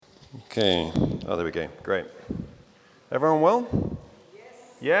Okay. Oh, there we go. Great. Everyone well?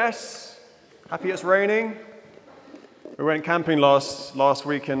 Yes. Happy it's raining? We went camping last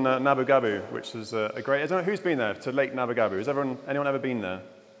week in Nabu Gabu, which was a great... I don't know who's been there to Lake Nabu Gabu. Has anyone ever been there?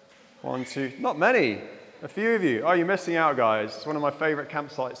 One, two... Not many. A few of you. Oh, you're missing out, guys. It's one of my favorite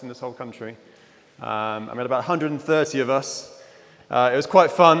campsites in this whole country. I met about 130 of us. It was quite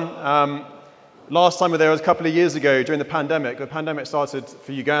fun. Last time we were there was a couple of years ago during the pandemic. The pandemic started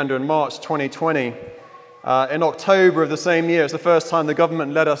for Uganda in March 2020. In October of the same year, it's the first time the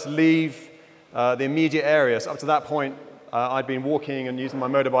government let us leave the immediate areas. Up to that point, I'd been walking and using my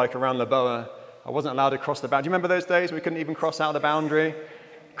motorbike around Laboa. I wasn't allowed to cross the boundary. Do you remember those days? We couldn't even cross out the boundary.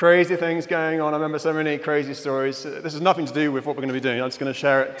 Crazy things going on. I remember so many crazy stories. This has nothing to do with what we're going to be doing. I'm just going to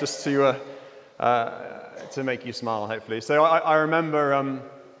share it just to make you smile, hopefully. So I remember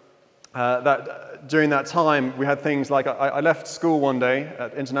that during that time, we had things like I left school one day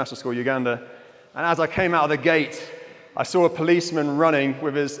at International School, Uganda, and as I came out of the gate, I saw a policeman running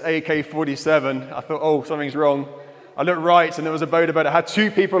with his AK-47. I thought, oh, something's wrong. I looked right, and there was a boda boat that had two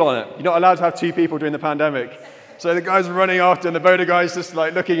people on it. You're not allowed to have two people during the pandemic. So the guy's running after, and the boda guy's just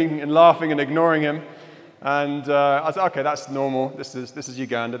like looking and laughing and ignoring him. And I said, okay, that's normal. This is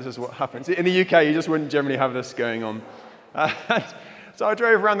Uganda. This is what happens. In the UK, you just wouldn't generally have this going on. So I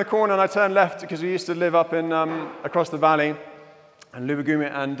drove around the corner and I turned left because we used to live up in across the valley in Lubugumi,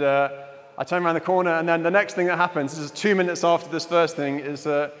 and I turned around the corner, and then the next thing that happens, this is 2 minutes after this first thing, is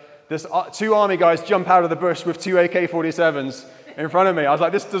two army guys jump out of the bush with two AK-47s in front of me. I was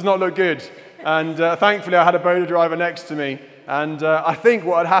like, this does not look good. And thankfully I had a boda driver next to me, and I think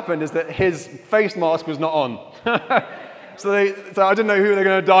what had happened is that his face mask was not on. So I didn't know who they were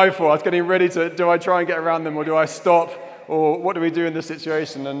going to die for. I was getting ready to, do I try and get around them, or do I stop? Or what do we do in this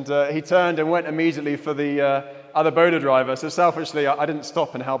situation? And he turned and went immediately for the other boda driver. So selfishly, I didn't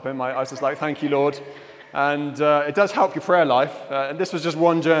stop and help him. I was just like, thank you, Lord. And it does help your prayer life. And this was just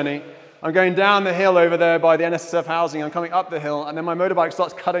one journey. I'm going down the hill over there by the NSSF housing. I'm coming up the hill, and then my motorbike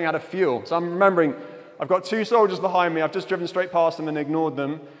starts cutting out of fuel. So I'm remembering, I've got two soldiers behind me. I've just driven straight past them and ignored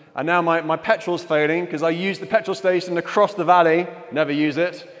them. And now my petrol's failing because I use the petrol station across the valley. Never use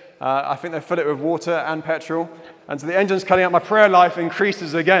it. I think they fill it with water and petrol. And so the engine's cutting out. My prayer life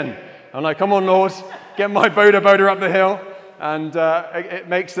increases again. I'm like, come on, Lord, get my boda up the hill. And it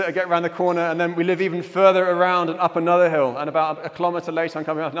makes it, I get around the corner, and then we live even further around and up another hill. And about a kilometer later, I'm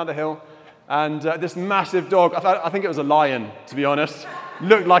coming up another hill. And this massive dog, I think it was a lion, to be honest.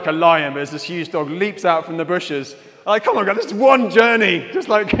 Looked like a lion, but it's this huge dog, leaps out from the bushes. I'm like, come on, God, this is one journey. Just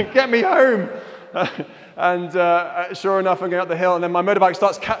like, get me home. And sure enough, I'm going up the hill, and then my motorbike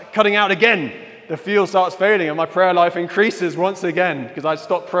starts cutting out again. The fuel starts failing, and my prayer life increases once again because I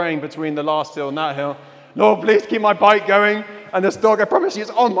stopped praying between the last hill and that hill. Lord, please keep my bike going. And this dog, I promise you, is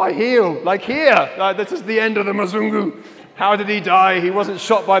on my heel, like here. Like, this is the end of the Mzungu. How did he die? He wasn't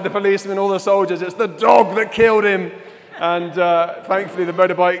shot by the policemen or the soldiers. It's the dog that killed him. And thankfully, the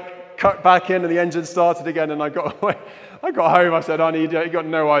motorbike cut back in, and the engine started again, and I got away. I got home. I said, honey, you got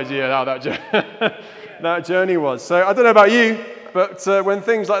no idea how that journey was. So I don't know about you, but when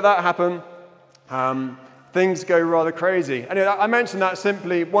things like that happen, things go rather crazy. Anyway, I mentioned that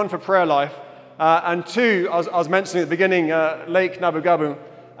simply, one, for prayer life, and two, I was mentioning at the beginning, Lake Nabu Gabu.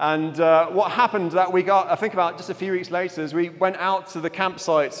 And what happened that week, I think about just a few weeks later, is we went out to the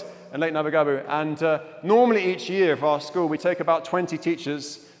campsite in Lake Nabu Gabu. And normally each year for our school, we take about 20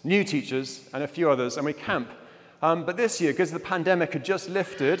 teachers, new teachers, and a few others, and we camp. But this year, because the pandemic had just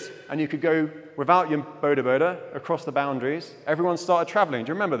lifted and you could go without your boda across the boundaries, everyone started traveling. Do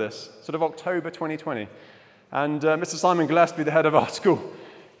you remember this? Sort of October 2020. And Mr. Simon Gillespie, the head of our school,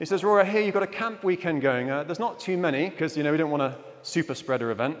 he says, Rory, I hear you've got a camp weekend going. There's not too many because, we don't want a super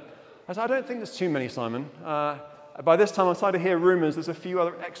spreader event. I said, I don't think there's too many, Simon. By this time, I'm starting to hear rumors there's a few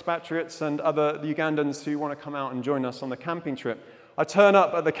other expatriates and other Ugandans who want to come out and join us on the camping trip. I turn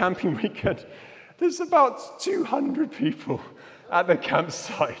up at the camping weekend. There's about 200 people at the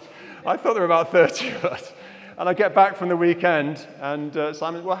campsite. I thought there were about 30 of us. And I get back from the weekend, and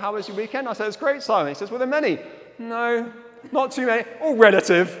Simon, well, how was your weekend? I said, it's great, Simon. He says, were there many? No, not too many. All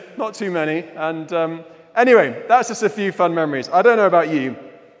relative, not too many. And anyway, that's just a few fun memories. I don't know about you,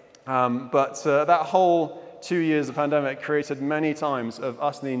 but that whole 2 years of pandemic created many times of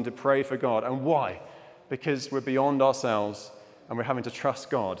us needing to pray for God. And why? Because we're beyond ourselves, and we're having to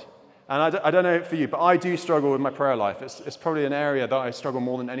trust God. And I don't know for you, but I do struggle with my prayer life. It's probably an area that I struggle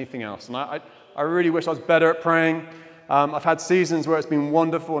more than anything else. And I really wish I was better at praying. I've had seasons where it's been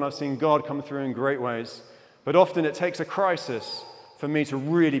wonderful and I've seen God come through in great ways. But often it takes a crisis for me to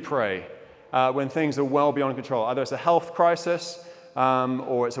really pray when things are well beyond control. Either it's a health crisis,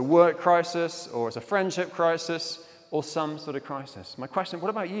 or it's a work crisis, or it's a friendship crisis, or some sort of crisis. My question, what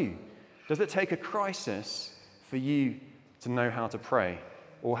about you? Does it take a crisis for you to know how to pray?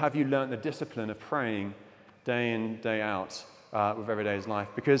 Or have you learned the discipline of praying day in, day out with everyday's life?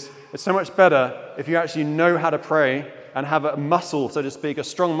 Because it's so much better if you actually know how to pray and have a muscle, so to speak, a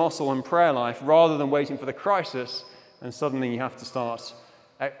strong muscle in prayer life, rather than waiting for the crisis and suddenly you have to start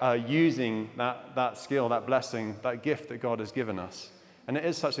using that skill, that blessing, that gift that God has given us. And it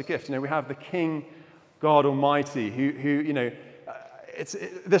is such a gift. We have the King, God Almighty, who it's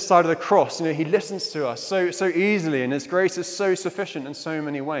this side of the cross. He listens to us so easily, and His grace is so sufficient in so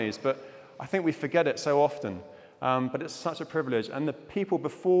many ways. But I think we forget it so often. But it's such a privilege. And the people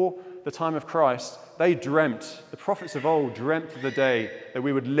before the time of Christ, the prophets of old dreamt of the day that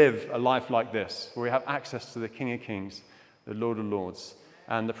we would live a life like this, where we have access to the King of Kings, the Lord of Lords,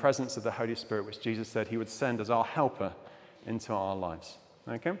 and the presence of the Holy Spirit, which Jesus said He would send as our helper into our lives.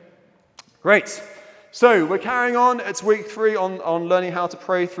 Okay? Great. So we're carrying on. It's week 3 on learning how to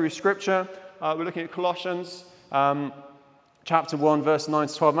pray through Scripture. We're looking at Colossians chapter 1, verse 9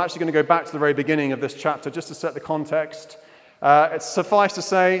 to 12. I'm actually going to go back to the very beginning of this chapter just to set the context. It's suffice to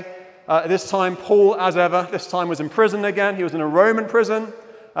say, this time Paul, as ever, this time was in prison again. He was in a Roman prison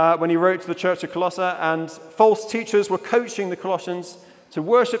when he wrote to the church of Colossae, and false teachers were coaching the Colossians to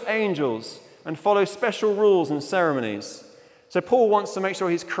worship angels and follow special rules and ceremonies. So Paul wants to make sure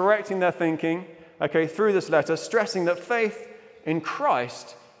he's correcting their thinking, through this letter, stressing that faith in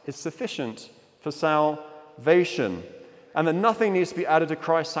Christ is sufficient for salvation, and that nothing needs to be added to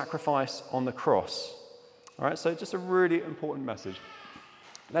Christ's sacrifice on the cross. All right, so just a really important message.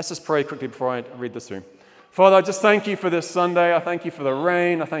 Let's just pray quickly before I read this through. Father, I just thank you for this Sunday. I thank you for the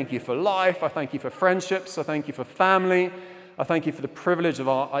rain. I thank you for life. I thank you for friendships. I thank you for family. I thank you for the privilege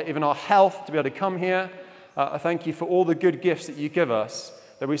of even our health to be able to come here. I thank you for all the good gifts that you give us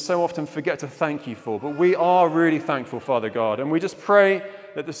that we so often forget to thank you for. But we are really thankful, Father God. And we just pray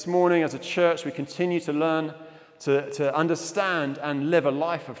that this morning as a church we continue to learn to understand and live a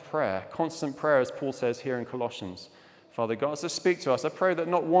life of prayer, constant prayer, as Paul says here in Colossians. Father God, so speak to us. I pray that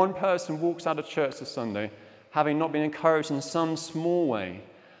not one person walks out of church this Sunday having not been encouraged in some small way,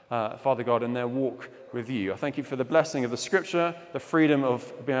 Father God, in their walk with you. I thank you for the blessing of the Scripture, the freedom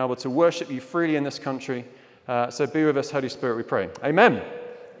of being able to worship you freely in this country. So be with us, Holy Spirit, we pray. Amen.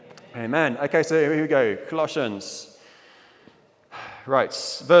 Amen. Okay, so here we go. Colossians. Right,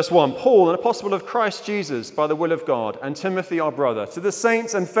 verse 1. Paul, an apostle of Christ Jesus, by the will of God, and Timothy, our brother, to the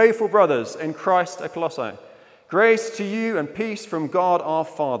saints and faithful brothers in Christ at Colossae, grace to you and peace from God our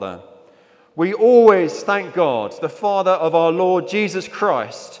Father. We always thank God, the Father of our Lord Jesus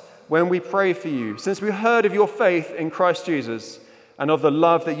Christ, when we pray for you, since we heard of your faith in Christ Jesus and of the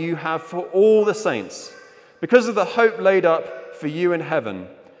love that you have for all the saints, because of the hope laid up for you in heaven.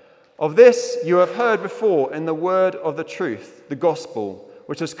 Of this you have heard before in the word of the truth, the gospel,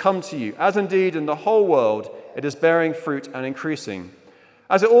 which has come to you, as indeed in the whole world it is bearing fruit and increasing,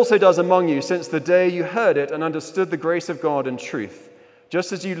 as it also does among you since the day you heard it and understood the grace of God in truth,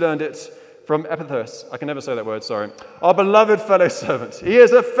 just as you learned it from Epaphras, I can never say that word, sorry, our beloved fellow servant. He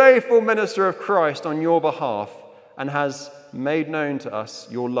is a faithful minister of Christ on your behalf and has made known to us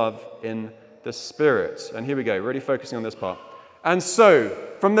your love in the Spirit. And here we go, really focusing on this part. And so,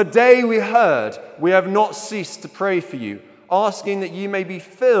 from the day we heard, we have not ceased to pray for you, asking that you may be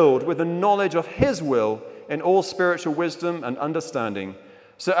filled with the knowledge of His will in all spiritual wisdom and understanding,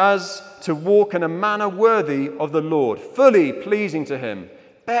 so as to walk in a manner worthy of the Lord, fully pleasing to Him,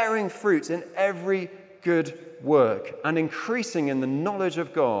 bearing fruit in every good work, and increasing in the knowledge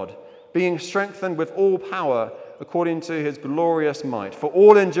of God, being strengthened with all power according to His glorious might, for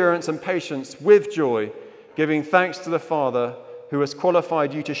all endurance and patience with joy, giving thanks to the Father, who has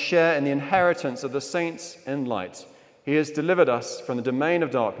qualified you to share in the inheritance of the saints in light. He has delivered us from the domain of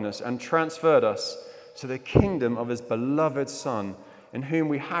darkness and transferred us to the kingdom of His beloved Son, in whom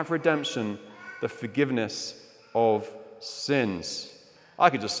we have redemption, the forgiveness of sins. I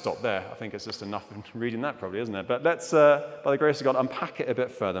could just stop there. I think it's just enough reading that probably, isn't it? But let's, by the grace of God, unpack it a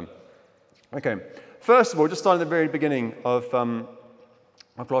bit further. Okay, first of all, just starting at the very beginning of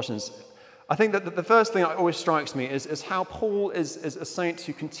Colossians, I think that the first thing that always strikes me is how Paul is a saint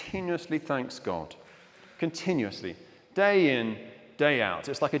who continuously thanks God. Continuously. Day in, day out.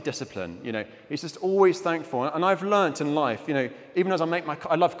 It's like a discipline, He's just always thankful. And I've learnt in life, even as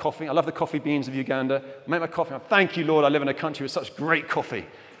I love coffee. I love the coffee beans of Uganda. I make my coffee. I thank you, Lord, I live in a country with such great coffee.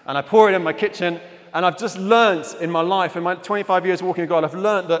 And I pour it in my kitchen. And I've just learnt in my life, in my 25 years walking with God, I've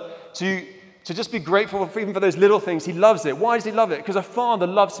learnt that to just be grateful even for those little things. He loves it. Why does He love it? Because a father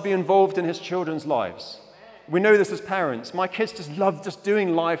loves to be involved in his children's lives. we know this as parents. My kids just love just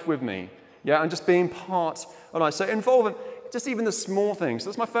doing life with me, and just being part of life. So involve them, just even the small things.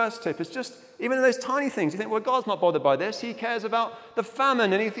 That's my first tip, is just even in those tiny things. You think, well, God's not bothered by this. He cares about the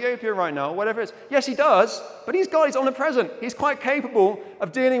famine in Ethiopia right now, or whatever it is. Yes, he does, but he's omnipresent. He's quite capable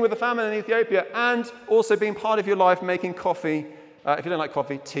of dealing with the famine in Ethiopia and also being part of your life, making coffee, if you don't like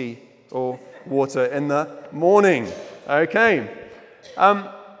coffee, tea or water in the morning. Okay.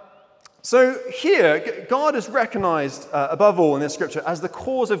 So here, God is recognized above all in this scripture as the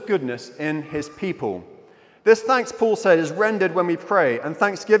cause of goodness in his people. This thanks, Paul said, is rendered when we pray, and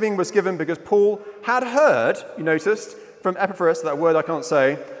thanksgiving was given because Paul had heard, you noticed, from Epaphras, that word I can't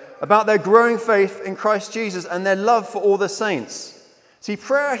say, about their growing faith in Christ Jesus and their love for all the saints. See,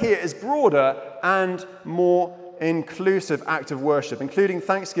 prayer here is broader and more inclusive act of worship, including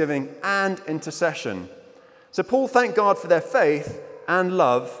thanksgiving and intercession. So Paul thanked God for their faith and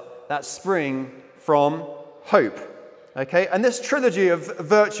love that spring from hope. Okay, and this trilogy of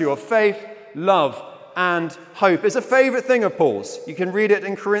virtue of faith, love, and hope is a favorite thing of Paul's. You can read it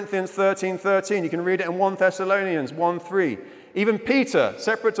in Corinthians 13:13. You can read it in 1 Thessalonians 1:3. Even Peter,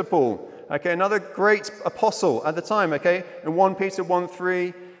 separate to Paul, okay, another great apostle at the time, okay, in 1 Peter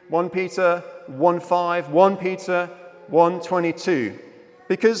 1:3, 1 Peter 1:5, 1 Peter 1:22.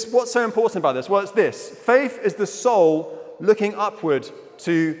 Because what's so important about this? Well, it's this. Faith is the soul looking upward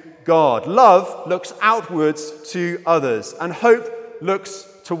to God. Love looks outwards to others. And hope looks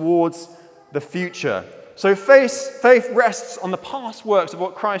towards the future. So faith rests on the past works of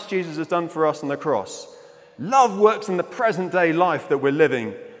what Christ Jesus has done for us on the cross. Love works in the present day life that we're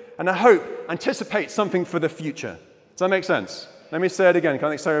living. And a hope anticipates something for the future. Does that make sense? Let me say it again, because I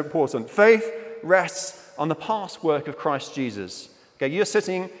think it's so important. Faith rests on the past work of Christ Jesus. Okay, you're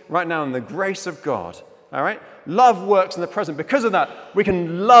sitting right now in the grace of God. All right? Love works in the present. Because of that, we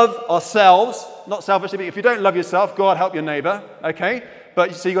can love ourselves, not selfishly, but if you don't love yourself, God help your neighbor. Okay?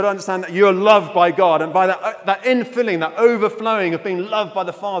 But so you've got to understand that you're loved by God, and by that infilling, that overflowing of being loved by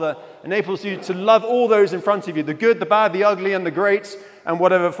the Father enables you to love all those in front of you, the good, the bad, the ugly, and the great, and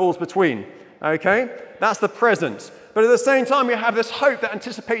whatever falls between. Okay? That's the present. But at the same time, we have this hope that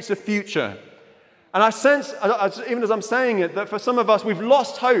anticipates the future. And I sense, even as I'm saying it, that for some of us, we've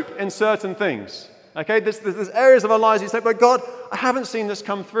lost hope in certain things. Okay? There's areas of our lives you say, but God, I haven't seen this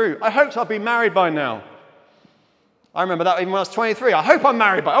come through. I hoped I'd be married by now. I remember that even when I was 23. I hope I'm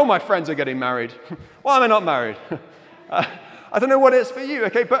married by... Oh, my friends are getting married. Why am I not married? I don't know what it is for you,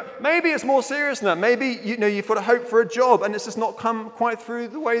 okay? But maybe it's more serious than that. Maybe, you've got a hope for a job and it's just not come quite through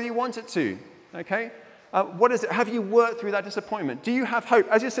the way that you want it to, okay? What is it? Have you worked through that disappointment? Do you have hope?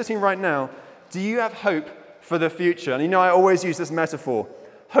 As you're sitting right now, do you have hope for the future? And I always use this metaphor.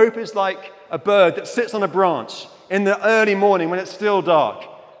 Hope is like a bird that sits on a branch in the early morning when it's still dark,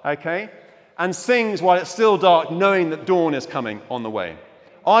 okay? And sings while it's still dark, knowing that dawn is coming on the way.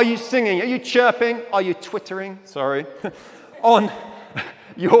 Are you singing? Are you chirping? Are you twittering? Sorry. On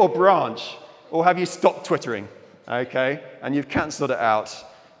your branch? Or have you stopped twittering? Okay? And you've cancelled it out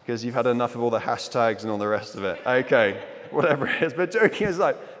because you've had enough of all the hashtags and all the rest of it. Okay. Whatever it is. But joking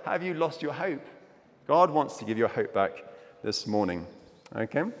aside, have you lost your hope? God wants to give your hope back this morning.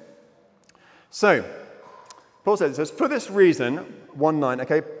 Okay? So, Paul says, for this reason, 1:9,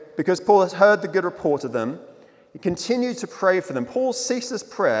 okay, because Paul has heard the good report of them, he continued to pray for them. Paul's ceaseless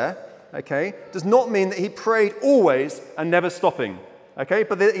prayer, okay, does not mean that he prayed always and never stopping, okay,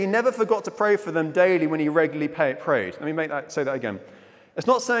 but that he never forgot to pray for them daily when he regularly prayed. Let me say that again. It's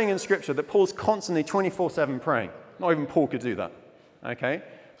not saying in Scripture that Paul's constantly 24/7 praying. Not even Paul could do that, okay?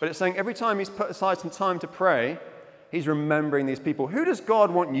 But it's saying every time he's put aside some time to pray, he's remembering these people. Who does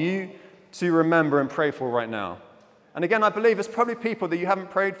God want you to remember and pray for right now? And again, I believe it's probably people that you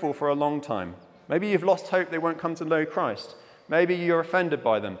haven't prayed for a long time. Maybe you've lost hope they won't come to know Christ. Maybe you're offended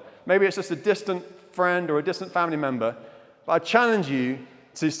by them. Maybe it's just a distant friend or a distant family member. But I challenge you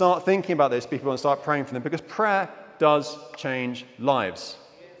to start thinking about those people and start praying for them, because prayer does change lives.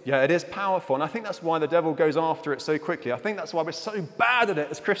 Yeah, it is powerful. And I think that's why the devil goes after it so quickly. I think that's why we're so bad at it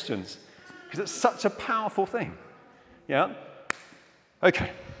as Christians, because it's such a powerful thing. Yeah? Okay.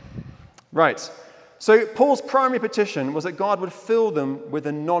 Right. So Paul's primary petition was that God would fill them with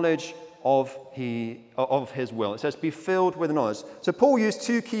the knowledge of his will. It says, be filled with knowledge. So Paul used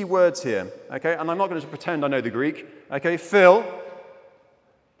two key words here, okay? And I'm not going to pretend I know the Greek, okay? Fill,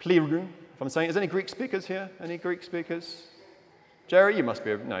 plirou, if I'm saying, is there any Greek speakers here? Any Greek speakers? Jerry, you must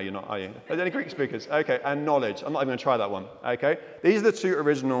be, no, you're not, are you? Are there any Greek speakers? Okay, and knowledge. I'm not even going to try that one, okay? These are the two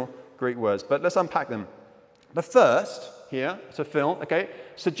original Greek words, but let's unpack them. The first, here, to fill, okay,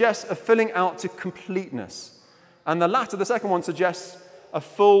 suggests a filling out to completeness. And the second one, suggests a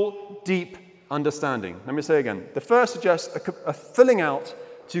full, deep understanding. Let me say again. The first suggests a filling out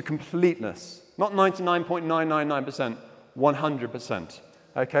to completeness, not 99.999%, 100%.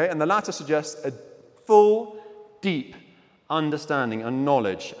 Okay? And the latter suggests a full, deep understanding and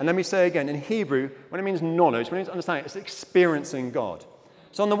knowledge. And let me say again, in Hebrew, when it means knowledge, when it means understanding, it's experiencing God.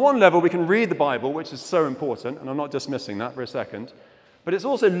 So on the one level, we can read the Bible, which is so important, and I'm not dismissing that for a second, but it's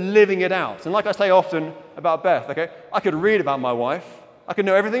also living it out. And like I say often about Beth, okay, I could read about my wife. I could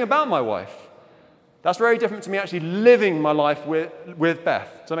know everything about my wife. That's very different to me actually living my life with Beth.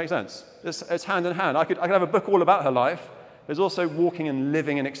 Does that make sense? It's hand in hand. I could have a book all about her life. There's also walking and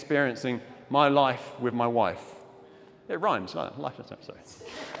living and experiencing my life with my wife. It rhymes. Life doesn't,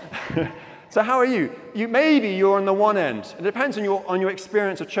 sorry. So how are you? Maybe you're on the one end. It depends on your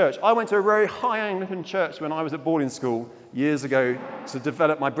experience of church. I went to a very high Anglican church when I was at boarding school years ago to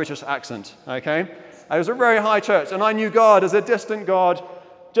develop my British accent, okay? It was a very high church, and I knew God as a distant God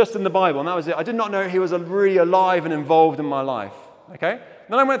just in the Bible, and that was it. I did not know he was really alive and involved in my life, okay?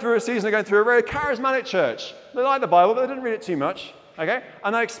 Then I went through a season of going through a very charismatic church. They liked the Bible, but they didn't read it too much, okay?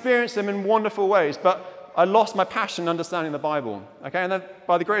 And I experienced him in wonderful ways, but I lost my passion understanding the Bible, okay? And then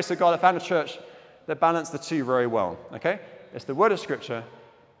by the grace of God, I found a church that balanced the two very well, okay? It's the Word of Scripture,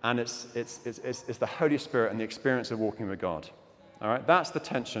 and it's the Holy Spirit and the experience of walking with God, all right? That's the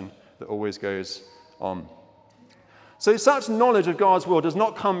tension that always goes on. So such knowledge of God's will does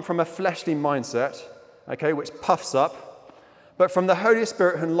not come from a fleshly mindset, okay, which puffs up, but from the Holy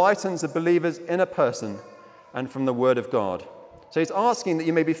Spirit who enlightens the believer's inner person and from the Word of God. So he's asking that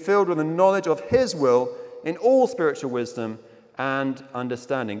you may be filled with the knowledge of his will in all spiritual wisdom and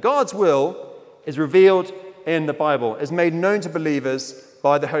understanding. God's will is revealed in the Bible, is made known to believers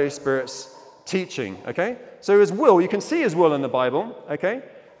by the Holy Spirit's teaching, okay? So his will, you can see his will in the Bible, okay?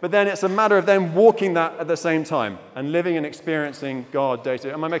 But then it's a matter of them walking that at the same time and living and experiencing God day to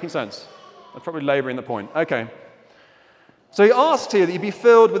day. Am I making sense? I'm probably laboring the point. Okay. So he asks here that you be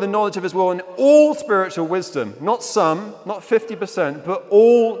filled with the knowledge of his will in all spiritual wisdom, not some, not 50%, but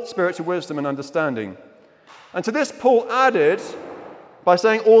all spiritual wisdom and understanding. And to this, Paul added, by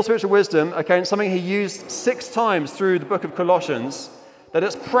saying all spiritual wisdom, okay, and something he used 6 times through the book of Colossians, that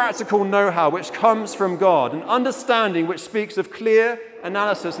it's practical know-how which comes from God, an understanding which speaks of clear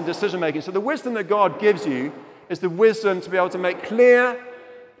analysis and decision-making. So the wisdom that God gives you is the wisdom to be able to make clear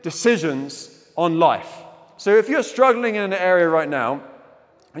decisions on life. So if you're struggling in an area right now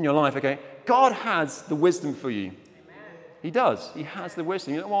in your life, okay, God has the wisdom for you. Amen. He does. He has the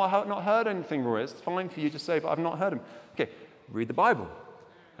wisdom. You know, well, I have not heard anything, Roy. It's fine for you to say, but I've not heard him. Okay, read the Bible.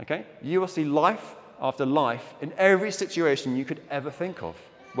 Okay, you will see life after life in every situation you could ever think of.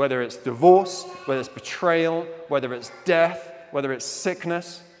 Whether it's divorce, whether it's betrayal, whether it's death, whether it's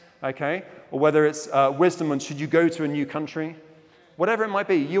sickness, okay, or whether it's wisdom on should you go to a new country. Whatever it might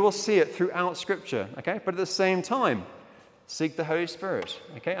be, you will see it throughout Scripture, okay? But at the same time, seek the Holy Spirit,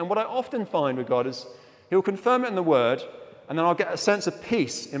 okay? And what I often find with God is he'll confirm it in the Word, and then I'll get a sense of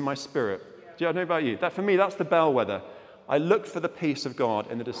peace in my spirit. Do you know about you? That for me, that's the bellwether. I look for the peace of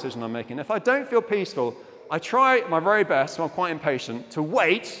God in the decision I'm making. If I don't feel peaceful, I try my very best, so I'm quite impatient, to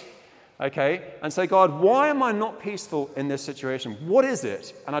wait, okay, and say, God, why am I not peaceful in this situation? What is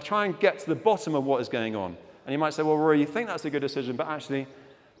it? And I try and get to the bottom of what is going on. And you might say, well, Rory, you think that's a good decision, but actually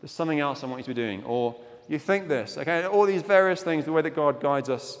there's something else I want you to be doing. Or you think this, okay? All these various things, the way that God guides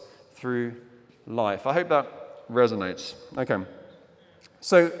us through life. I hope that resonates. Okay.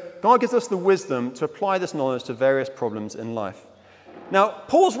 So God gives us the wisdom to apply this knowledge to various problems in life. Now,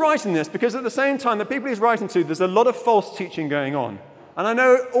 Paul's writing this because at the same time, the people he's writing to, there's a lot of false teaching going on. And I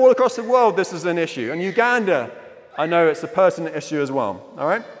know all across the world this is an issue. And Uganda, I know it's a pertinent issue as well. All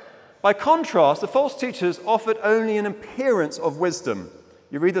right? By contrast, the false teachers offered only an appearance of wisdom.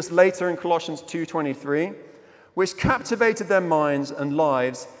 You read this later in Colossians 2:23, which captivated their minds and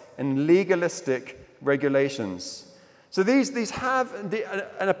lives in legalistic regulations. So these have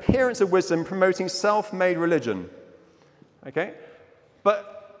an appearance of wisdom promoting self-made religion. Okay?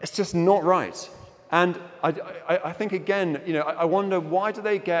 But it's just not right. And I think, again, I wonder, why do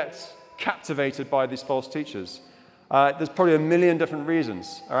they get captivated by these false teachers? There's probably a million different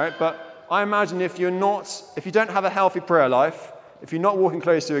reasons, all right? But I imagine if you don't have a healthy prayer life, if you're not walking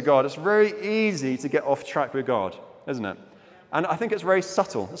closely with God, it's very easy to get off track with God, isn't it? And I think it's very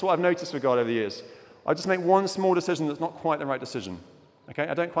subtle. That's what I've noticed with God over the years. I just make one small decision that's not quite the right decision, okay?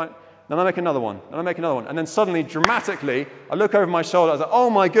 Then I make another one, and then suddenly, dramatically, I look over my shoulder, I was like, oh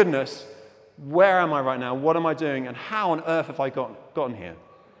my goodness, where am I right now? What am I doing? And how on earth have I gotten here?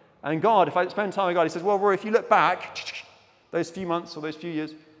 And God, if I spend time with God, he says, well, Rory, if you look back, those few months or those few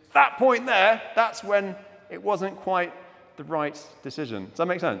years, that point there, that's when it wasn't quite the right decision. Does that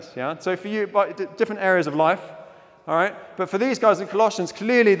make sense? Yeah? So for you, different areas of life, all right? But for these guys in Colossians,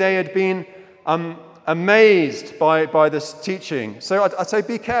 clearly they had been amazed by this teaching. So I'd say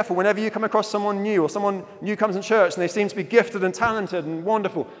be careful whenever you come across someone new or someone new comes in church and they seem to be gifted and talented and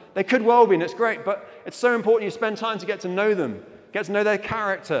wonderful. They could well be, and it's great, but it's so important you spend time to get to know them, get to know their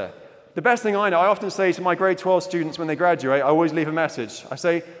character. The best thing I know, I often say to my grade 12 students when they graduate, I always leave a message. I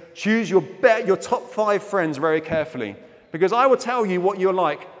say, choose your top 5 friends very carefully, because I will tell you what you're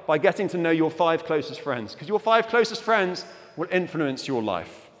like by getting to know your 5 closest friends, because your 5 closest friends will influence your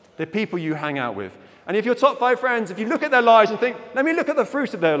life. They're people you hang out with. And if your top 5 friends, if you look at their lives and think, let me look at the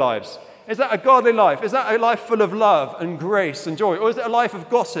fruit of their lives. Is that a godly life? Is that a life full of love and grace and joy? Or is it a life of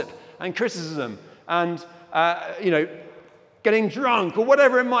gossip and criticism and, getting drunk or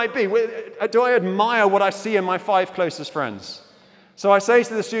whatever it might be? Do I admire what I see in my 5 closest friends? So I say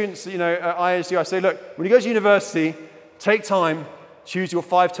to the students, at ISU, I say, look, when you go to university, take time, choose your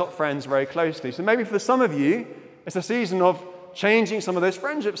 5 top friends very closely. So maybe for some of you, it's a season of changing some of those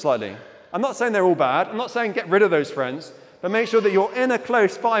friendships slightly. I'm not saying they're all bad. I'm not saying get rid of those friends, but make sure that your inner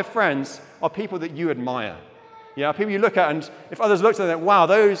close 5 friends are people that you admire. Yeah, people you look at, and if others look at them, they think, wow,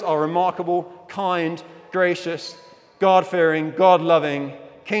 those are remarkable, kind, gracious, God-fearing, God-loving,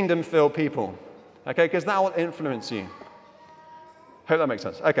 kingdom-filled people. Okay, because that will influence you. Hope that makes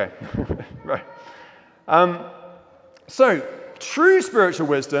sense. Okay, right. So, true spiritual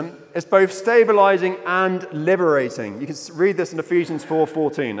wisdom is both stabilizing and liberating. You can read this in Ephesians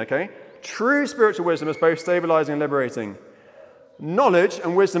 4:14, okay? True spiritual wisdom is both stabilizing and liberating. Knowledge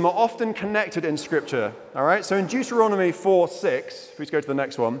and wisdom are often connected in Scripture, all right? So in Deuteronomy 4:6, if we just go to the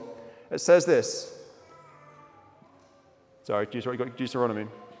next one, it says this. Sorry, Deuteronomy.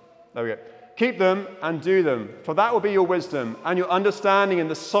 There we go. Keep them and do them, for that will be your wisdom and your understanding in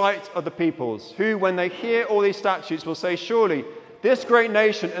the sight of the peoples, who, when they hear all these statutes, will say, surely this great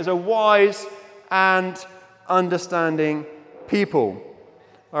nation is a wise and understanding people.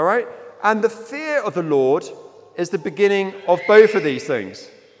 All right? And the fear of the Lord is the beginning of both of these things.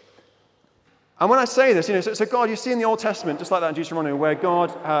 And when I say this, so God, you see in the Old Testament, just like that in Deuteronomy, where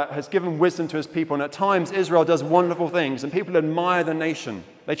God has given wisdom to his people, and at times Israel does wonderful things, and people admire the nation.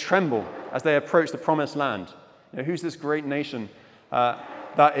 They tremble as they approach the promised land. Who's this great nation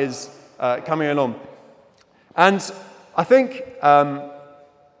that is coming along? And I think,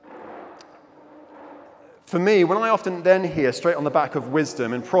 for me, when I often then hear straight on the back of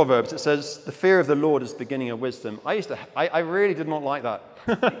wisdom in Proverbs, it says, the fear of the Lord is the beginning of wisdom. I really did not like that.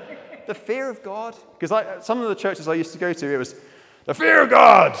 The fear of God? Because some of the churches I used to go to, it was, the fear of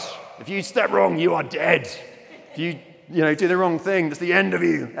God! If you step wrong, you are dead. If you do the wrong thing, that's the end of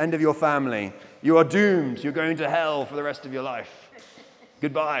you, end of your family. You are doomed. You're going to hell for the rest of your life.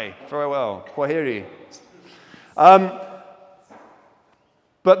 Goodbye. Farewell. Kwaheri.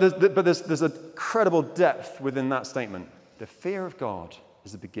 But there's a credible depth within that statement. The fear of God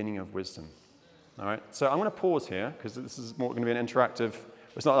is the beginning of wisdom. All right? So I'm going to pause here, because this is more going to be an interactive.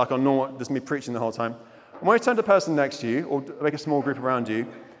 It's not like this is me preaching the whole time. And when you turn to the person next to you, or make a small group around you,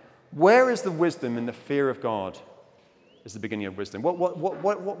 where is the wisdom in the fear of God is the beginning of wisdom?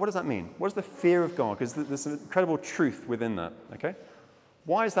 What does that mean? What is the fear of God? Because there's an incredible truth within that, okay?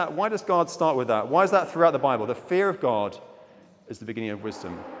 Why is that? Why does God start with that? Why is that throughout the Bible? The fear of God is the beginning of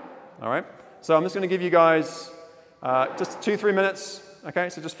wisdom, all right? So I'm just going to give you guys just 2-3 minutes, okay?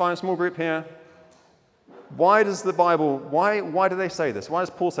 So just find a small group here. Why does the Bible, why do they say this? Why does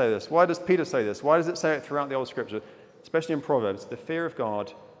Paul say this? Why does Peter say this? Why does it say it throughout the Old Scripture, especially in Proverbs? The fear of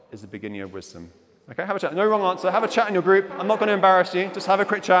God is the beginning of wisdom. Okay, have a chat. No wrong answer. Have a chat in your group. I'm not going to embarrass you. Just have a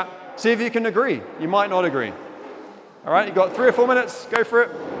quick chat. See if you can agree. You might not agree. All right, you've got 3 or 4 minutes. Go for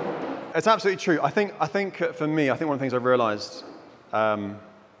it. It's absolutely true. I think for me, one of the things I've realized, if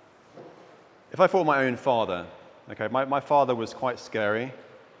I thought of my own father, okay, my father was quite scary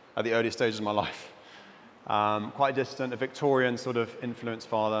at the early stages of my life. Quite distant, a Victorian sort of influenced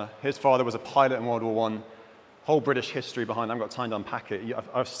father. His father was a pilot in World War I. Whole British history behind it. I haven't got time to unpack it.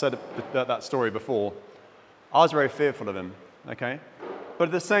 I've said that story before. I was very fearful of him, okay? But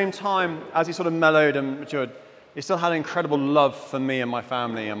at the same time, as he sort of mellowed and matured, he still had an incredible love for me and my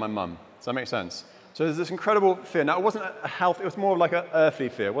family and my mum. Does that make sense? So there's this incredible fear. Now, it wasn't a healthy, it was more like an earthly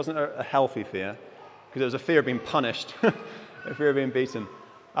fear. It wasn't a healthy fear, because it was a fear of being punished, a fear of being beaten.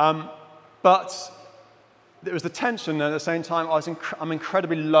 But there was the tension, and at the same time, I'm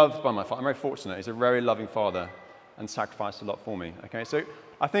incredibly loved by my father. I'm very fortunate. He's a very loving father and sacrificed a lot for me. Okay, so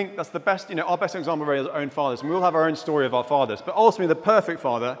I think that's the best, our best example of our own fathers. And we all have our own story of our fathers. But ultimately, the perfect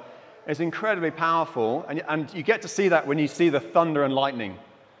father is incredibly powerful, and you get to see that when you see the thunder and lightning.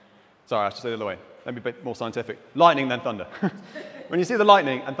 Sorry, I should say it the other way. let me be more scientific. Lightning, then thunder. When you see the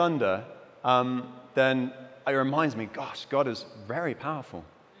lightning and thunder, then it reminds me, gosh, God is very powerful.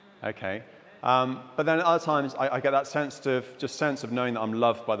 Okay. But then at other times, I get that sense of knowing that I'm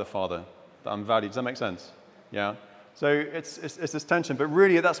loved by the Father, that I'm valued. Does that make sense? Yeah. So it's this tension, but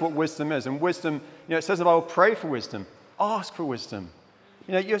really that's what wisdom is. And wisdom, it says that I will pray for wisdom, ask for wisdom.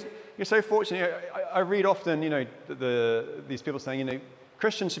 You're so fortunate. I read often, these people saying,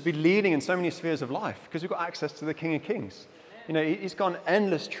 Christians should be leading in so many spheres of life because we've got access to the King of Kings. He's got an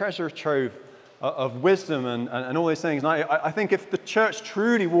endless treasure trove of wisdom and all these things. And I think if the church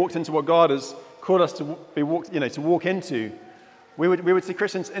truly walked into what God has called us to walk into, we would see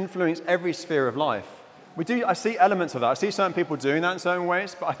Christians influence every sphere of life. I see elements of that. I see certain people doing that in certain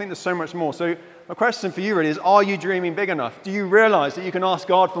ways, but I think there's so much more. So my question for you really is, are you dreaming big enough? Do you realize that you can ask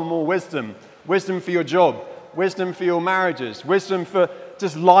God for more wisdom? Wisdom for your job, wisdom for your marriages, wisdom for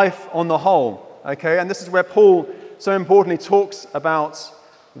just life on the whole. Okay, and this is where Paul so importantly talks about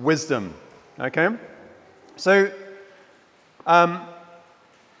wisdom. Okay, so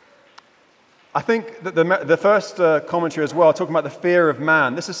I think that the first commentary as well, talking about the fear of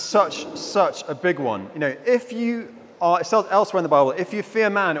man, this is such a big one. If you are, it says elsewhere in the Bible, if you fear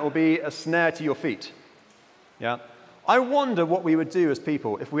man, it will be a snare to your feet. Yeah, I wonder what we would do as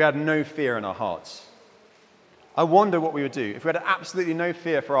people if we had no fear in our hearts. I wonder what we would do if we had absolutely no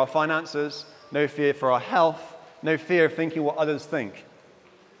fear for our finances, no fear for our health, no fear of thinking what others think.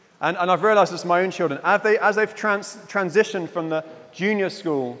 And I've realized this with my own children. As they've transitioned from the junior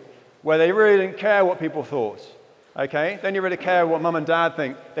school, where they really didn't care what people thought, okay? They didn't really care what mum and dad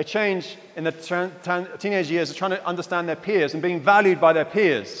think. They change in the teenage years of trying to understand their peers and being valued by their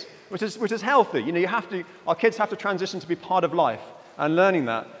peers, which is healthy. Our kids have to transition to be part of life and learning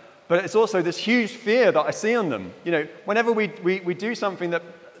that. But it's also this huge fear that I see on them. Whenever we do something that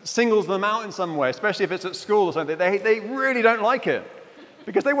singles them out in some way, especially if it's at school or something, they really don't like it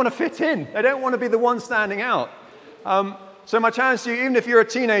because they want to fit in. They don't want to be the one standing out. So my challenge to you, even if you're a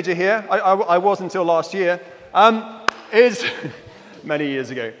teenager here, I was until last year, is, many years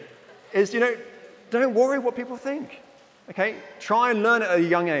ago, is, don't worry what people think, okay? Try and learn it at a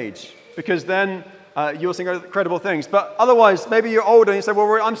young age, because then you'll see incredible things. But otherwise, maybe you're older and you say,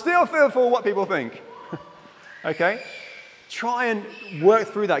 well, I'm still fearful of what people think, okay? Try and work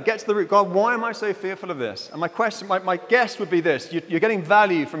through that. Get to the root. God, why am I so fearful of this? And my guess would be this. You're getting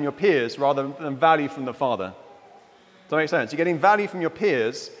value from your peers rather than value from the Father. Does that make sense? You're getting value from your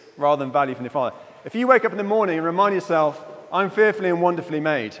peers rather than value from the Father. If you wake up in the morning and remind yourself, I'm fearfully and wonderfully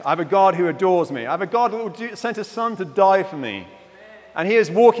made. I have a God who adores me. I have a God who sent his Son to die for me. And he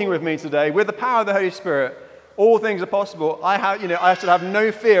is walking with me today with the power of the Holy Spirit. All things are possible. I should have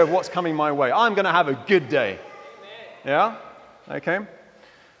no fear of what's coming my way. I'm going to have a good day. Yeah? Okay?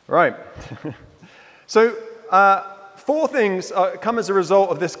 Right. So, 4 things come as a result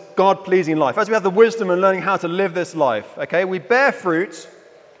of this God-pleasing life. As we have the wisdom and learning how to live this life, okay, we bear fruit,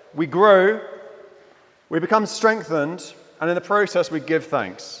 we grow, we become strengthened, and in the process we give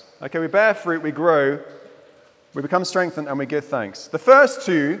thanks. Okay, we bear fruit, we grow, we become strengthened, and we give thanks. The first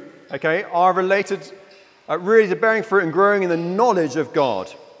 2, okay, are related really to bearing fruit and growing in the knowledge of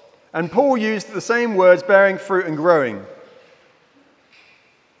God. And Paul used the same words, bearing fruit and growing.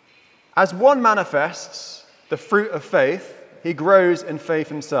 As one manifests the fruit of faith, he grows in faith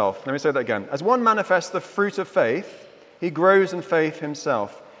himself. Let me say that again. As one manifests the fruit of faith, he grows in faith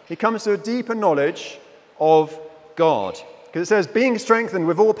himself. He comes to a deeper knowledge of God. Because it says, being strengthened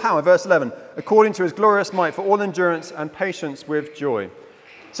with all power, verse 11, according to his glorious might, for all endurance and patience with joy.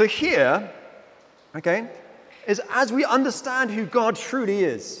 So here, okay, is as we understand who God truly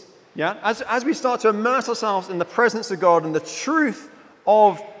is, yeah, as we start to immerse ourselves in the presence of God and the truth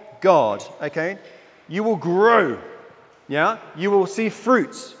of God, okay, you will grow, yeah? You will see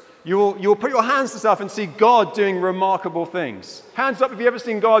fruits. You will put your hands to stuff and see God doing remarkable things. Hands up if you've ever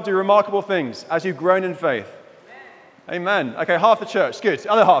seen God do remarkable things as you've grown in faith. Amen. Okay, half the church. Good.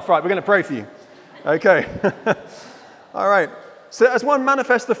 The other half, right, we're going to pray for you. Okay. All right. So as one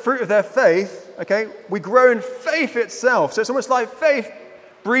manifests the fruit of their faith, okay, we grow in faith itself. So it's almost like faith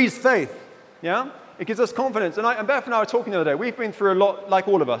breeds faith, yeah? It gives us confidence. And Beth and I were talking the other day. We've been through a lot, like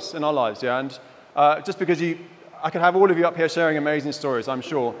all of us in our lives, yeah? And just because I could have all of you up here sharing amazing stories, I'm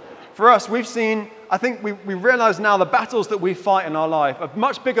sure. For us, we've seen, I think we realize now the battles that we fight in our life are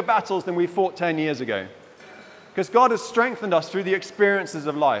much bigger battles than we fought 10 years ago. Because God has strengthened us through the experiences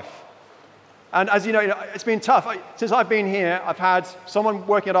of life. And as you know, it's been tough. Since I've been here, I've had someone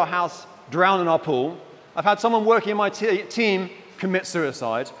working at our house drown in our pool. I've had someone working in my team commit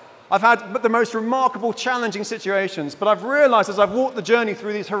suicide. I've had the most remarkable, challenging situations. But I've realized as I've walked the journey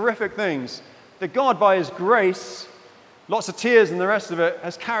through these horrific things, that God, by his grace, lots of tears and the rest of it,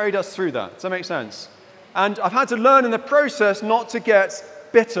 has carried us through that. Does that make sense? And I've had to learn in the process not to get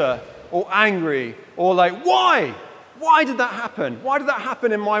bitter or angry or like, why? Why did that happen? Why did that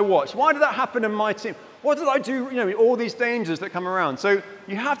happen in my watch? Why did that happen in my team? What did I do? All these dangers that come around. So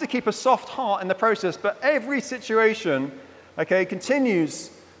you have to keep a soft heart in the process, but every situation,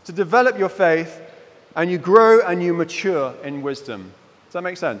 continues to develop your faith, and you grow and you mature in wisdom. Does that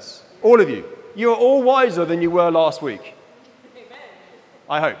make sense? All of you. You are all wiser than you were last week. Amen.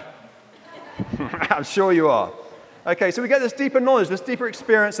 I hope. I'm sure you are. Okay, so we get this deeper knowledge, this deeper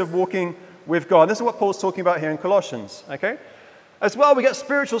experience of walking with God. This is what Paul's talking about here in Colossians. Okay? As well, we get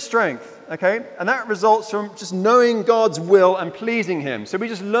spiritual strength. Okay? And that results from just knowing God's will and pleasing him. So we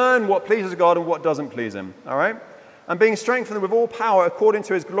just learn what pleases God and what doesn't please him. All right? And being strengthened with all power according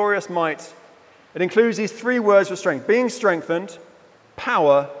to his glorious might. It includes these three words for strength: being strengthened,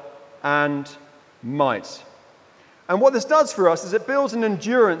 power, and might. And what this does for us is it builds an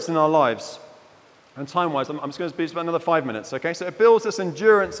endurance in our lives. And time-wise, I'm just going to speak about another 5 minutes, okay? So it builds this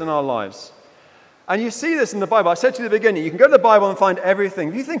endurance in our lives. And you see this in the Bible. I said to you at the beginning, you can go to the Bible and find everything.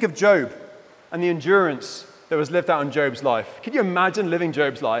 If you think of Job and the endurance that was lived out in Job's life, can you imagine living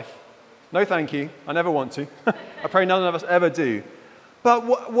Job's life? No, thank you. I never want to. I pray none of us ever do.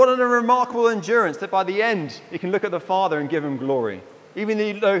 But what a remarkable endurance that by the end, you can look at the Father and give him glory.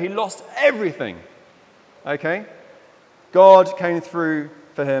 Even though he lost everything, okay? God came through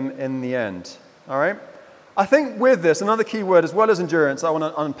for him in the end, all right? I think with this, another key word as well as endurance I want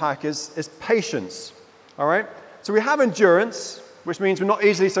to unpack is patience, all right? So we have endurance, which means we're not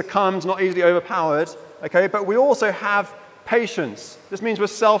easily succumbed, not easily overpowered, okay? But we also have patience. This means we're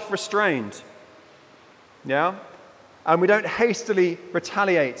self-restrained, yeah? And we don't hastily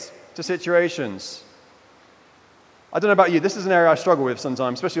retaliate to situations. I don't know about you, this is an area I struggle with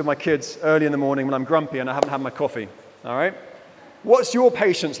sometimes, especially with my kids early in the morning when I'm grumpy and I haven't had my coffee, all right? What's your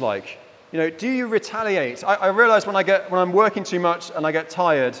patience like? Do you retaliate? I realize when I'm working too much and I get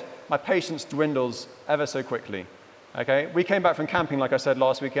tired, my patience dwindles ever so quickly, okay? We came back from camping, like I said,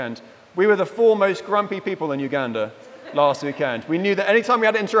 last weekend. We were the 4 most grumpy people in Uganda last weekend. We knew that anytime we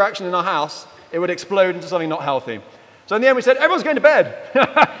had an interaction in our house, it would explode into something not healthy. So in the end, we said, everyone's going to bed.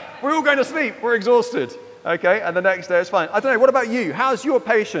 We're all going to sleep. We're exhausted. Okay, and the next day it's fine. I don't know, what about you? How's your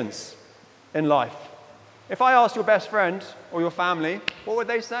patience in life? If I asked your best friend or your family, what would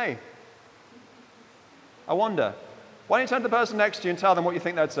they say? I wonder. Why don't you turn to the person next to you and tell them what you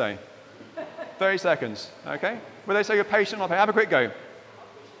think they'd say? 30 seconds, okay? Would they say you're patient or not patient? Have a quick go.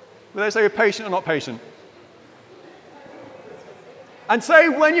 Would they say you're patient or not patient? And say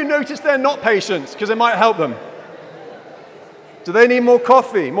when you notice they're not patient, because it might help them. Do they need more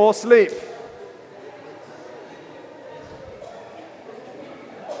coffee, more sleep?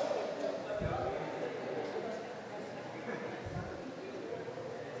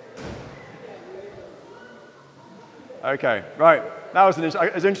 Okay, right. That was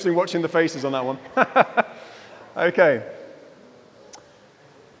it was interesting watching the faces on that one. Okay.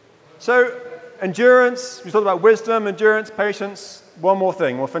 So, endurance, we talked about wisdom, endurance, patience. One more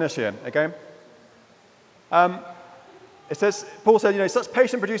thing, we'll finish here, okay? It says, Paul said, such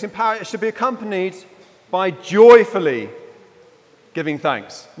patient producing power, it should be accompanied by joyfully giving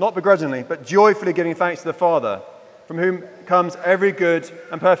thanks. Not begrudgingly, but joyfully giving thanks to the Father, from whom comes every good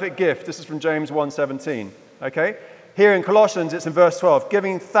and perfect gift. This is from James 1:17, okay? Here in Colossians, it's in verse 12,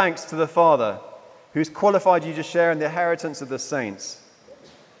 giving thanks to the Father, who's qualified you to share in the inheritance of the saints.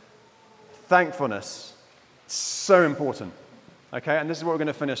 Thankfulness, so important. Okay, and this is what we're going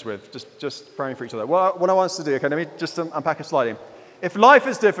to finish with, just praying for each other. What I want us to do, okay, let me just unpack it slightly. If life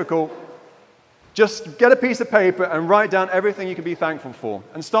is difficult, just get a piece of paper and write down everything you can be thankful for.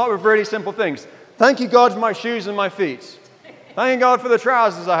 And start with really simple things. Thank you, God, for my shoes and my feet. Thank you, God, for the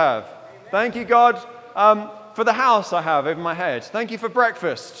trousers I have. Thank you, God, for the house I have over my head. Thank you for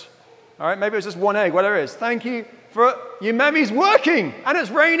breakfast. All right, maybe it's just one egg, whatever it is. Thank you for your memory's working and it's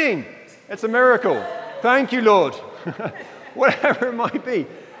raining. It's a miracle. Thank you, Lord. Whatever it might be.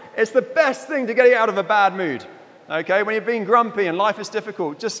 It's the best thing to get you out of a bad mood. Okay, when you're being grumpy and life is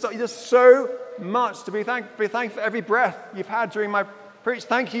difficult, just so much to be thankful for every breath you've had during my preach.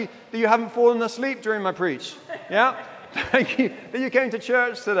 Thank you that you haven't fallen asleep during my preach. Yeah? Thank you that you came to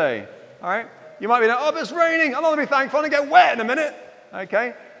church today. All right? You might be like, oh, but it's raining. I'm not going to be thankful. I'm going to get wet in a minute.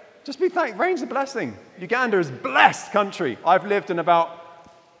 Okay? Just be thankful. Rain's a blessing. Uganda is a blessed country. I've lived in about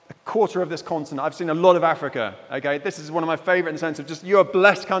a quarter of this continent. I've seen a lot of Africa. Okay? This is one of my favorite in the sense of just, you're a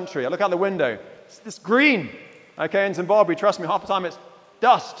blessed country. I look out the window. It's green. Okay? In Zimbabwe, trust me, half the time it's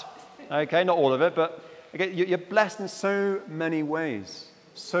dust. Okay? Not all of it, but okay, you're blessed in so many ways.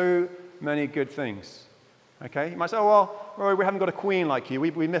 So many good things. Okay? You might say, oh, well, Rory, we haven't got a queen like you.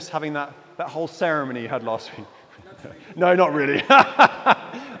 We miss having that whole ceremony you had last week. No, not really.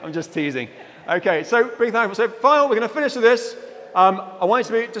 I'm just teasing. Okay, so being thankful. So final, we're going to finish with this. I want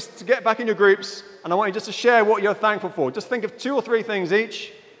you to get back in your groups, and I want you just to share what you're thankful for. Just think of 2 or 3 things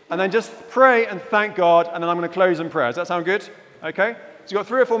each, and then just pray and thank God, and then I'm going to close in prayer. Does that sound good? Okay? So you've got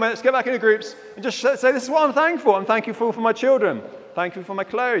 3 or 4 minutes. Get back in your groups, and just say, this is what I'm thankful for. I'm thankful for my children. Thank you for my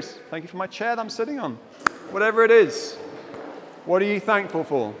clothes. Thank you for my chair that I'm sitting on. Whatever it is. What are you thankful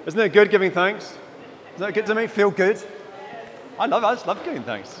for? Isn't it good giving thanks? Does that good to make feel good? I just love giving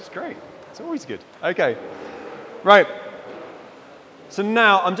thanks. It's great. It's always good. Okay. Right. So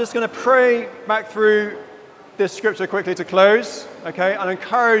now I'm just going to pray back through this scripture quickly to close. Okay. And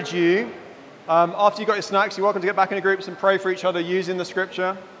encourage you, after you've got your snacks, you're welcome to get back into groups and pray for each other using the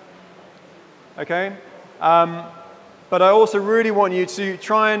scripture. Okay. But I also really want you to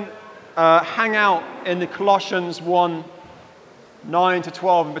try and hang out in the Colossians 1, 9 to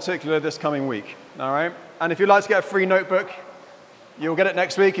 12 in particular this coming week. All right. And if you'd like to get a free notebook, you'll get it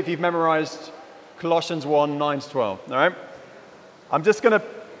next week if you've memorized Colossians 1, 9 to 12. All right? I'm just going to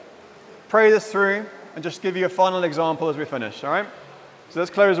pray this through and just give you a final example as we finish. All right? So let's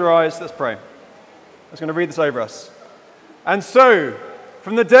close our eyes. Let's pray. I'm just going to read this over us. And so,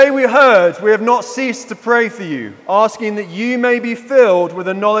 from the day we heard, we have not ceased to pray for you, asking that you may be filled with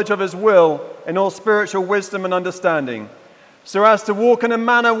the knowledge of his will in all spiritual wisdom and understanding, so as to walk in a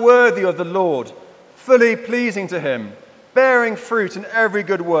manner worthy of the Lord, fully pleasing to him, bearing fruit in every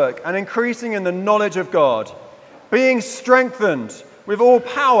good work, and increasing in the knowledge of God, being strengthened with all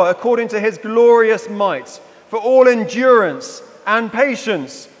power according to his glorious might, for all endurance and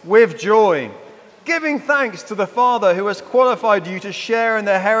patience with joy, giving thanks to the Father who has qualified you to share in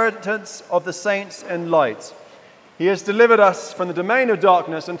the inheritance of the saints in light. He has delivered us from the domain of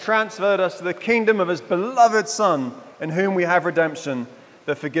darkness and transferred us to the kingdom of his beloved Son, in whom we have redemption,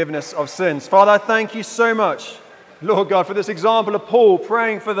 the forgiveness of sins. Father, I thank you so much, Lord God, for this example of Paul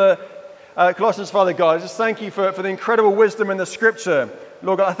praying for the Colossians, Father God. I just thank you for the incredible wisdom in the scripture.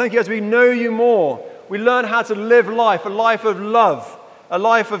 Lord God, I thank you as we know you more, we learn how to live life, a life of love, a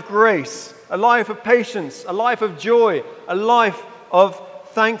life of grace, a life of patience, a life of joy, a life of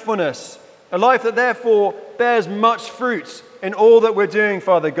thankfulness, a life that therefore bears much fruit in all that we're doing,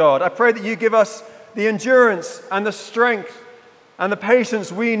 Father God. I pray that you give us the endurance and the strength and the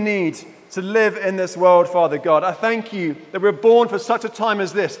patience we need to live in this world, Father God. I thank you that we're born for such a time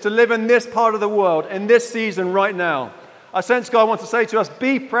as this, to live in this part of the world, in this season right now. I sense God wants to say to us,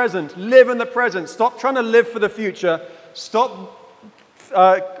 be present, live in the present. Stop trying to live for the future. Stop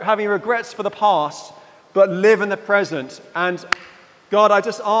having regrets for the past, but live in the present. And God, I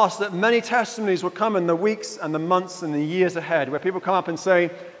just ask that many testimonies will come in the weeks and the months and the years ahead, where people come up and say,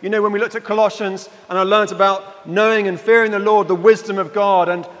 you know, when we looked at Colossians and I learned about knowing and fearing the Lord, the wisdom of God,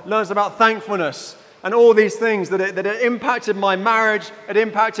 and learned about thankfulness and all these things, that it impacted my marriage, it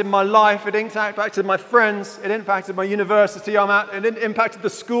impacted my life, it impacted my friends, it impacted my university I'm at, it impacted the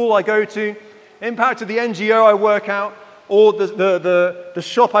school I go to, it impacted the NGO I work out, or the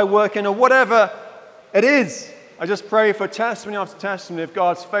shop I work in, or whatever it is. I just pray for testimony after testimony of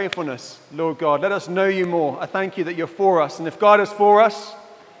God's faithfulness, Lord God. Let us know you more. I thank you that you're for us. And if God is for us,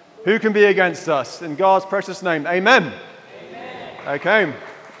 who can be against us? In God's precious name, amen. Amen. Okay.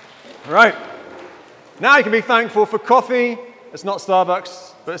 All right. Now you can be thankful for coffee. It's not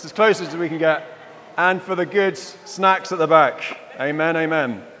Starbucks, but it's as close as we can get. And for the good snacks at the back. Amen,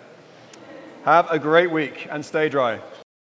 amen. Have a great week and stay dry.